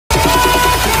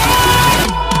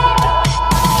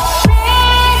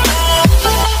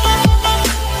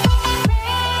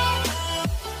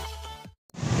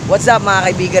What's up mga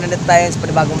kaibigan, nandito tayo sa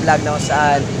panibagong vlog na kung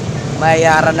saan may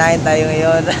haranahin tayo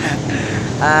ngayon.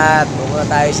 At pupunta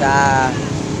tayo sa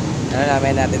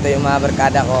namin at ito yung mga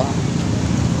barkada ko.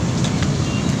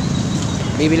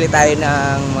 Bibili tayo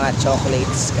ng mga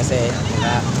chocolates kasi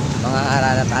mga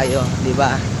harana tayo, di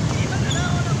ba?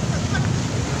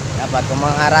 Dapat kung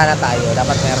mga harana tayo,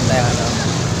 dapat meron tayong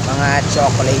mga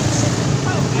chocolates.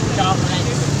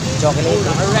 Chocolate.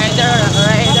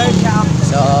 Raider shop.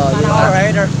 So, yun mga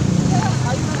Raider.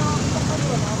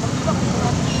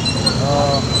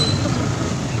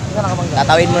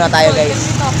 Tatawid muna tayo guys.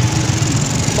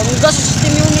 Bangga 16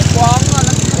 unit.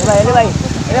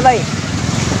 Ilibay.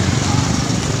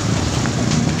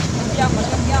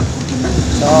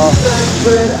 So,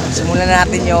 simulan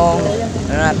natin yung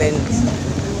natin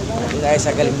tayo sa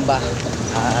Galimba.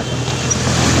 At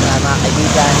mga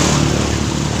kaibigan,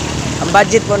 ang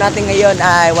budget po natin ngayon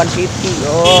ay 150.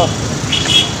 Oh.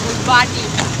 Full body.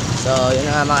 So, yun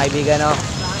nga mga kaibigan, no?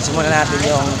 Simulan natin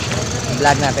yung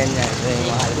vlog natin. Yung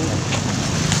mga kaibigan.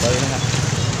 So, yun nga.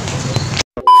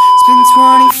 It's been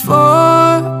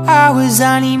 24 hours,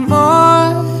 I need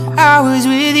more hours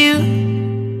with you.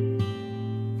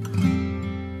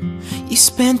 You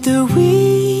spent the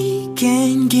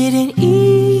weekend getting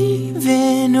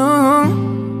even, oh.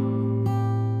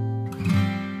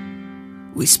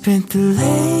 We spent the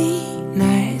late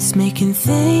nights making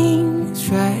things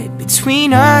right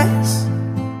between us.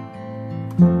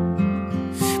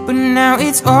 But now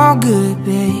it's all good,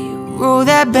 babe. Roll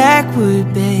that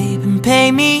backward, babe, and pay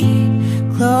me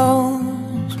close.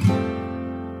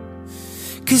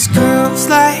 Cause girls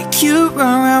like you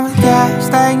run around with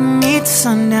guys like me till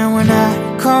sundown. When I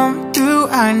come through,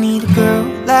 I need a girl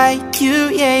like you,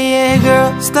 yeah, yeah.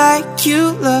 Girls like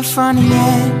you love funny,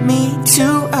 yeah, me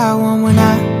too. I want when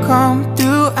I come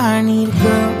through, I need a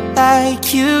girl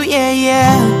like you, yeah,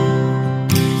 yeah.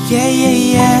 Yeah,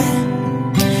 yeah, yeah.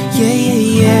 Yeah,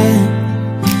 yeah, yeah.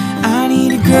 I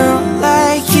need a girl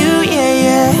like you, yeah,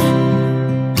 yeah.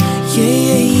 Yeah,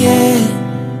 yeah, yeah.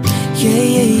 Yeah,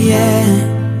 yeah, yeah.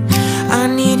 I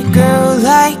need a girl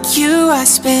like you. I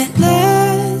spent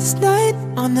last night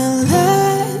on the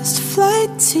last flight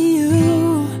to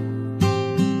you.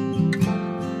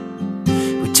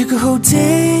 We took a whole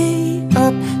day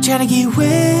up, trying to get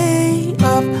way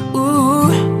up,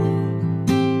 ooh.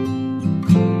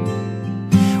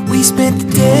 We spent the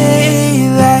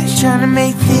daylight trying to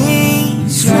make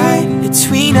things right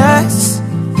between us.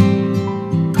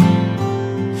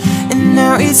 And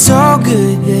now it's all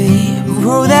good, babe.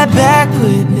 Roll that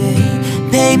backward, babe.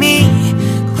 Pay me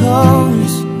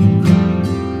close.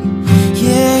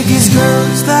 Yeah, cause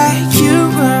girls like you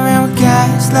run around with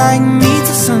guys like me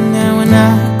till sundown. When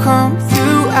I come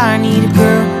through, I need a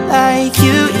girl like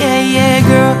you, yeah, yeah.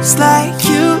 Girls like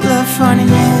you love fun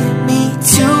and let me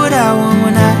do what I want.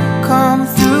 When I come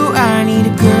through, I need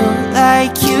a girl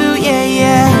like you, yeah,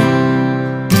 yeah.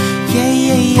 Yeah,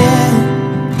 yeah, yeah.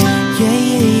 Yeah,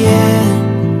 yeah, yeah.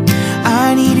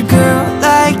 I need a girl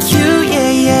like you,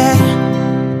 yeah, yeah.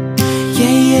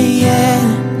 Yeah, yeah, yeah.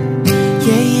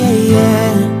 Yeah, yeah,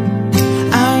 yeah.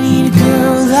 I need a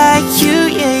girl like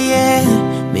you, yeah, yeah.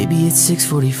 Maybe it's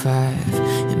 6:45,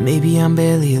 and maybe I'm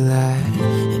barely alive,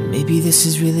 and maybe this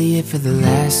is really it for the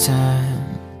last time.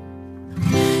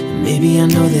 And maybe I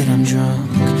know that I'm drunk,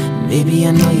 maybe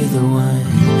I know you're the one,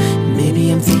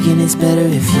 maybe I'm thinking it's better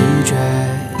if you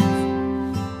drive.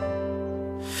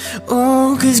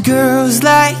 Oh, cause girls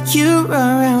like you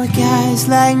run around with guys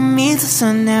like me till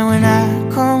sundown. When I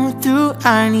come through,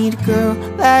 I need a girl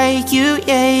like you,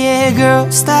 yeah, yeah.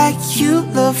 Girls like you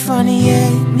love funny, yeah,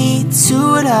 me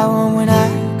too. What I want when I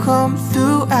come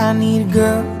through, I need a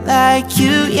girl like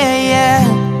you, yeah, yeah.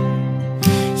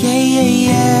 Yeah, yeah,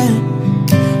 yeah.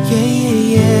 Yeah, yeah,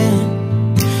 yeah.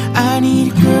 I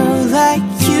need a girl like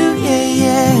you, yeah,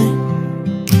 yeah.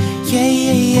 Yeah,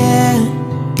 yeah, yeah.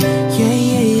 Yeah,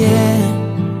 yeah, yeah.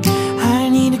 I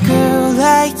need a girl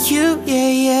like you,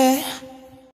 yeah, yeah.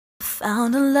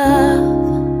 Found a love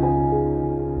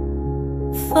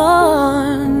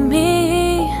for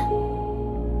me,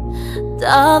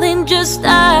 darling, just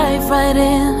dive right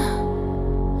in,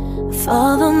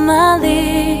 follow my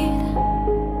lead.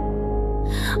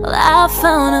 Well, I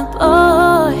found a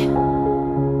boy,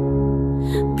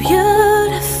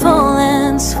 beautiful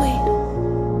and sweet.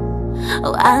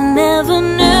 Oh, I never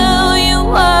knew you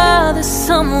were the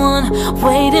someone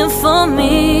waiting for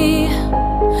me.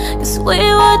 Cause we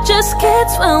were just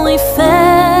kids when we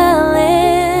fell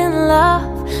in love,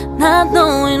 not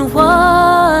knowing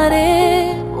what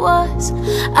it was.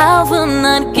 I will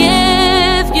not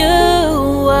give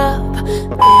you up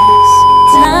this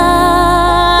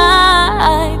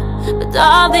time, but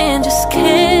darling, just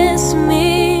kiss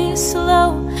me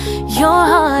slow. Your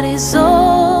heart is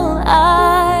all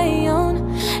I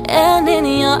own, and in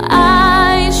your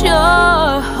eyes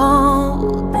you're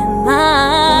holding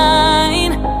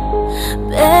mine.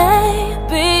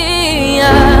 Baby,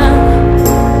 I'm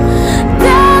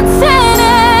dancing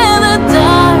in the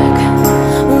dark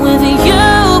with you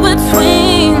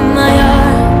between my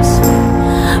arms,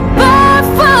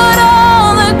 barefoot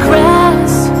on the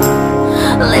grass,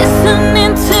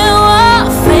 listening to our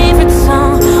favorite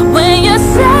song. When you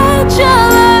said you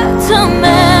looked a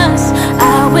mess, I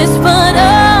whispered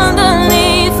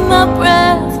underneath my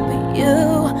breath, but you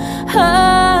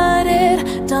heard it.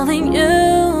 Darling, you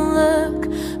look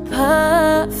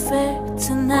perfect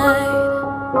tonight.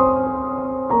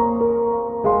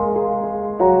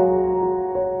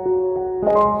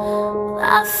 I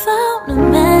found a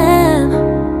man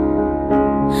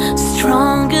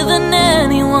stronger than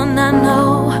anyone I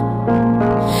know.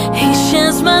 He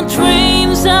shares my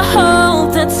dreams. I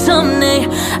hope that someday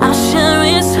I'll share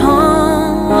his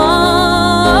home.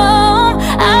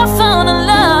 I found a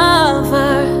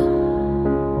lover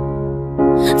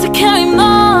to carry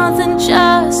more than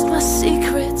just my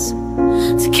secrets,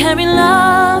 to carry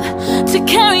love, to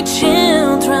carry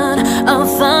children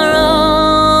of our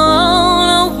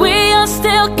own. We are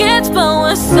still kids, but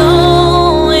we're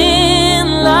so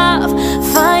in love,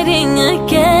 fighting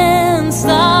against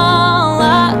all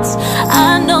odds.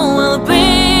 I know we'll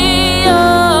be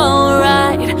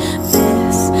alright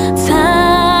this time.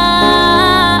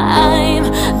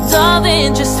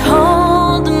 Darling, just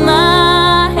hold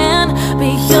my hand. Be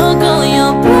your girl,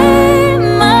 you'll be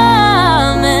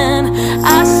my man.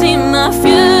 I see my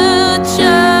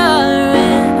future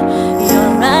in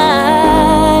your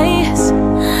eyes.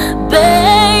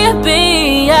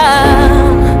 Baby,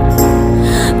 I'm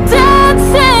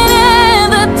dancing in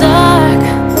the dark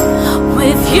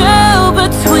with you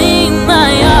between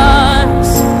my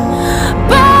arms,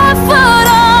 barefoot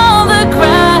on the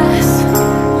grass,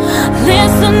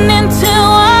 listening to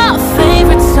our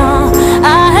favorite song. I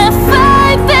have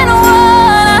faith in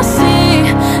what I see.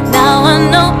 Now I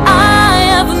know I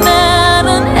have met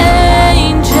an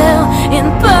angel in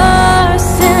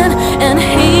person, and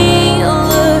he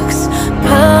looks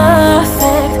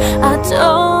perfect. I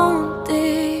don't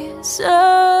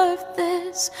deserve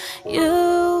this. You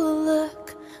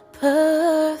look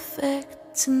perfect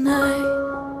tonight.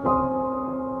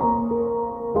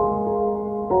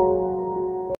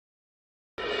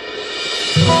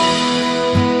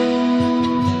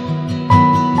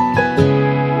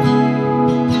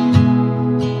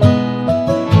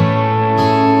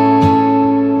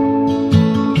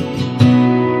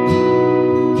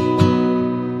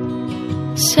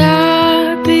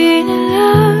 Sabi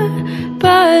nila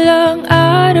balang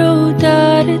araw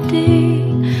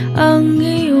darating ang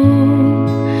iyong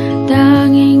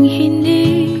tanging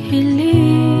hinihiling.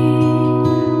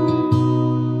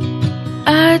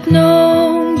 At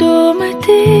nung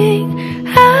dumating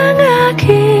ang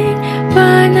aking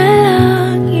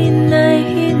panalangin ay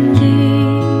hindi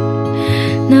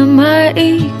na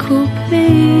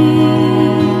maikupling.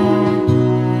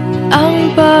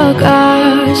 Ang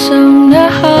pag-asang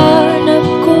nahanap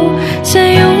ko sa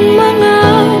iyong mga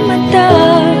mata,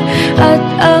 at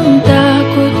ang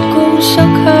takot kong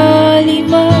sakali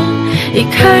man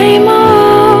ika'y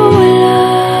mawala.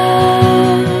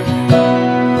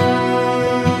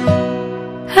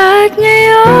 At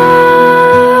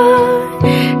ngayon,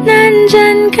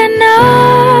 nandyan ka na,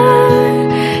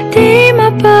 di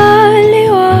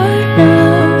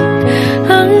mapaliwanag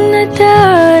ang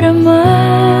nadarama.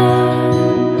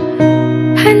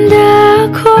 Handa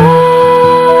ako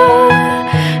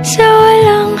sa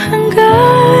walang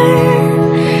hanggan,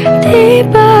 di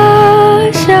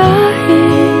basahin,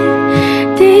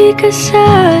 di ka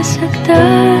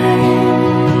sasaktan.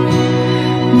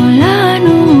 Mula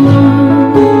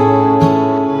noon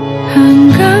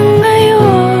hanggang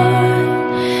ngayon,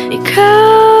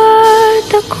 ikaw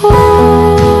at ako.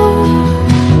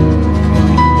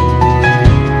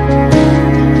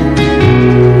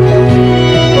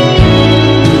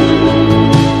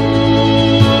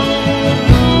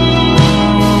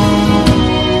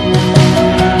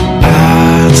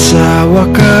 Sa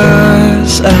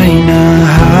wakas ay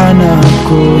nahanap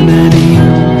ko na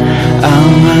rin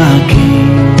ang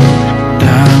aking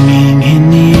tanging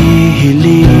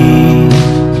hinihiling.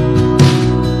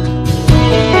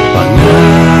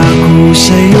 Pangako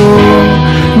sa'yo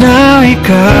na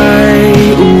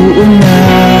ika'y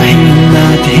uunahin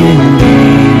at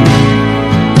hindi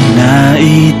na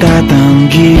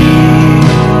itatanggi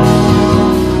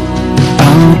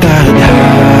ang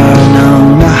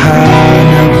tadhanang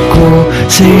nahanap ko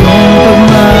sa iyong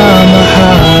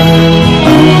pagmamahal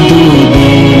ang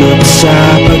dudulot sa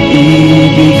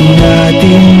pag-ibig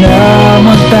natin na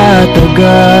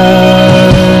magtatagal.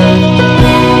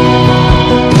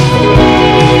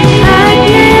 At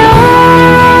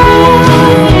ngayon,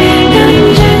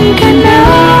 nandyan ka na,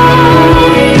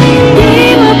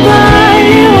 di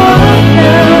mapaliwanag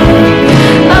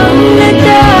ang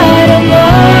nadarama.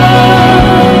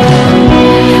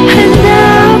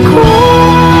 Handa ko.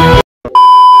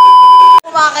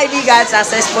 Mga kaibigan,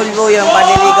 successful po yung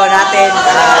panliligaw natin.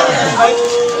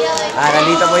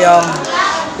 Nandito po yung...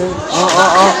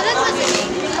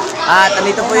 At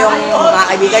nandito po yung mga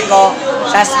kaibigan ko.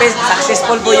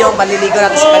 Successful po yung panliligaw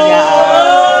natin sa kanya.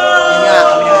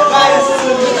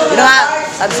 Yun nga,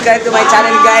 subscribe to my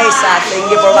channel guys. At thank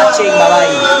you for watching.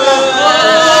 Bye-bye.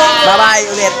 Bye-bye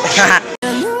ulit.